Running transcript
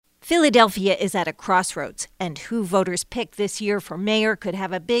Philadelphia is at a crossroads, and who voters pick this year for mayor could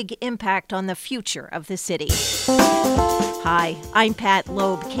have a big impact on the future of the city. Hi, I'm Pat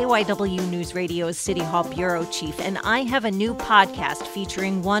Loeb, KYW News Radio's City Hall Bureau Chief, and I have a new podcast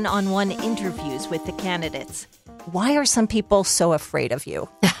featuring one-on-one interviews with the candidates. Why are some people so afraid of you?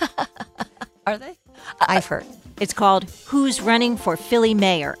 Are they? I've heard. It's called Who's Running for Philly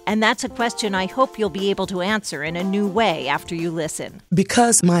Mayor? And that's a question I hope you'll be able to answer in a new way after you listen.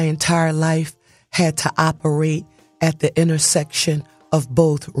 Because my entire life had to operate at the intersection of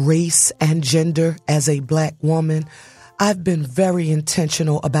both race and gender as a Black woman, I've been very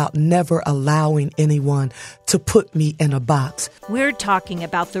intentional about never allowing anyone to put me in a box. We're talking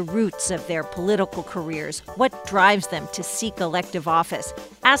about the roots of their political careers, what drives them to seek elective office,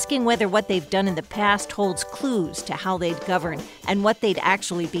 asking whether what they've done in the past holds clues to how they'd govern and what they'd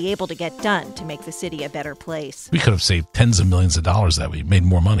actually be able to get done to make the city a better place. We could have saved tens of millions of dollars that we made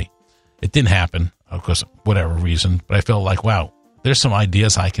more money. It didn't happen, of course, whatever reason, but I felt like, wow, there's some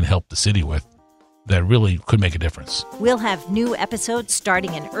ideas I can help the city with that really could make a difference. We'll have new episodes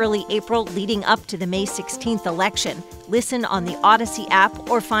starting in early April leading up to the May 16th election. Listen on the Odyssey app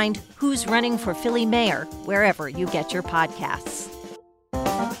or find Who's Running for Philly Mayor wherever you get your podcasts.